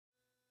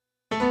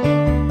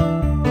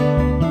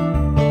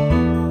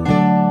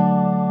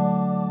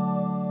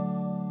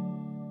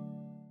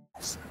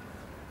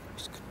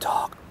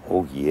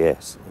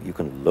yes. You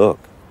can look.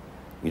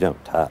 You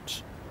don't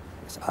touch.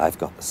 Yes, I've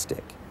got the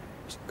stick.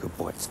 He's a good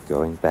boy. It's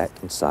going back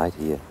inside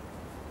here.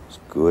 It's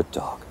a good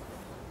dog.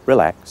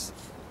 Relax.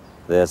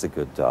 There's a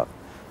good dog.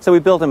 So we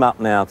built him up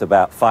now to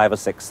about 5 or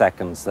 6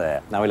 seconds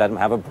there. Now we let him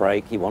have a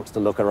break. He wants to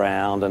look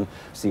around and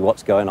see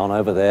what's going on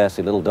over there.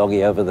 See little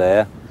doggy over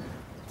there.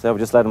 So we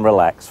just let him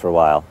relax for a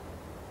while.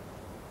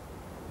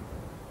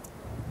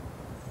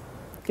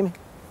 Give me.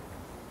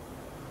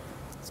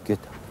 It's good.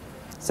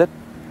 Sit.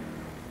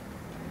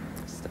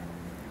 Stay.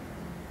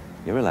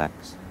 You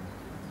relax.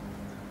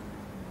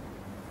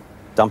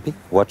 Dumpy,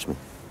 watch me.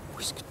 Oh,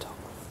 he's a good dog.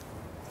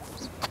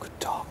 He's a good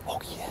dog.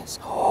 Oh, yes.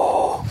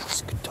 Oh,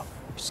 he's a good dog.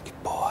 He's a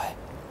good boy.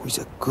 Oh, he's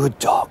a good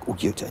dog. Oh,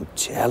 you're an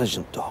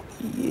intelligent dog.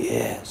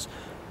 Yes.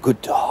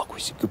 Good dog. Oh,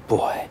 he's a good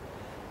boy.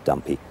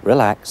 Dumpy,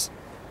 relax.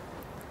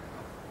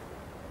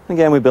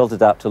 Again, we built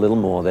it up to a little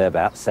more there,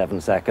 about 7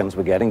 seconds.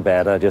 We're getting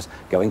better, just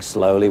going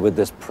slowly with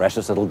this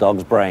precious little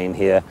dog's brain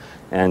here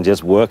and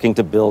just working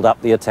to build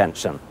up the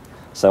attention.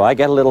 So I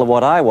get a little of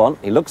what I want.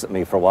 He looks at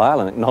me for a while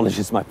and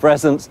acknowledges my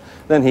presence.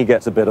 Then he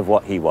gets a bit of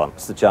what he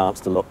wants, the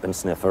chance to look and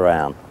sniff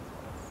around.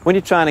 When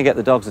you're trying to get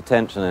the dog's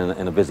attention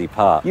in a busy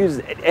park,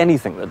 use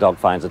anything the dog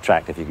finds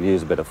attractive. You could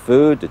use a bit of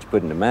food that you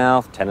put in your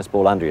mouth, tennis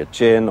ball under your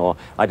chin, or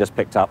I just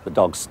picked up the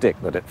dog's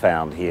stick that it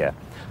found here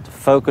to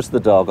focus the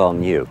dog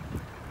on you.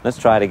 Let's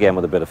try it again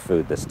with a bit of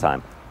food this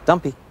time.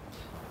 Dumpy.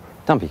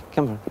 Dumpy,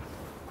 come on.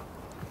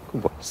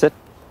 Good boy. Sit.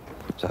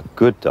 He's a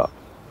good dog.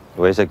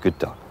 Where's a good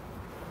dog?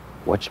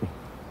 Watch me.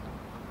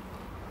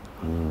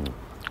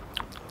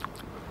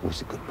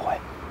 He's a good boy.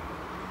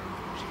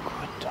 He's a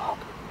good dog.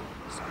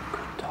 He's a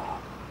good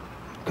dog.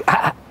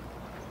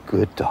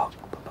 Good dog.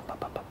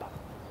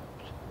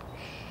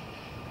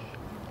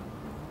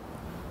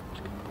 He's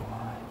a good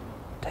boy.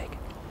 Take it.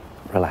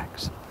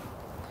 Relax.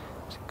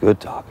 He's a good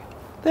dog.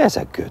 There's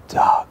a good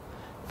dog.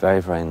 Very,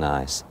 very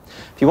nice.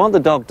 If you want the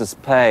dog to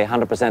pay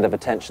 100% of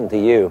attention to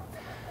you,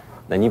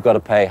 then you've got to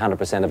pay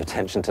 100% of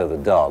attention to the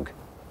dog.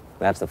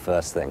 That's the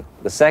first thing.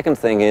 The second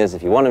thing is,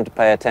 if you want him to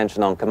pay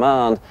attention on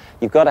command,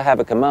 you've got to have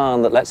a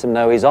command that lets him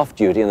know he's off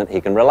duty and that he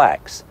can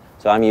relax.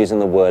 So I'm using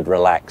the word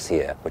relax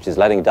here, which is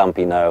letting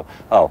Dumpy know,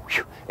 oh,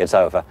 it's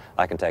over,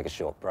 I can take a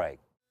short break.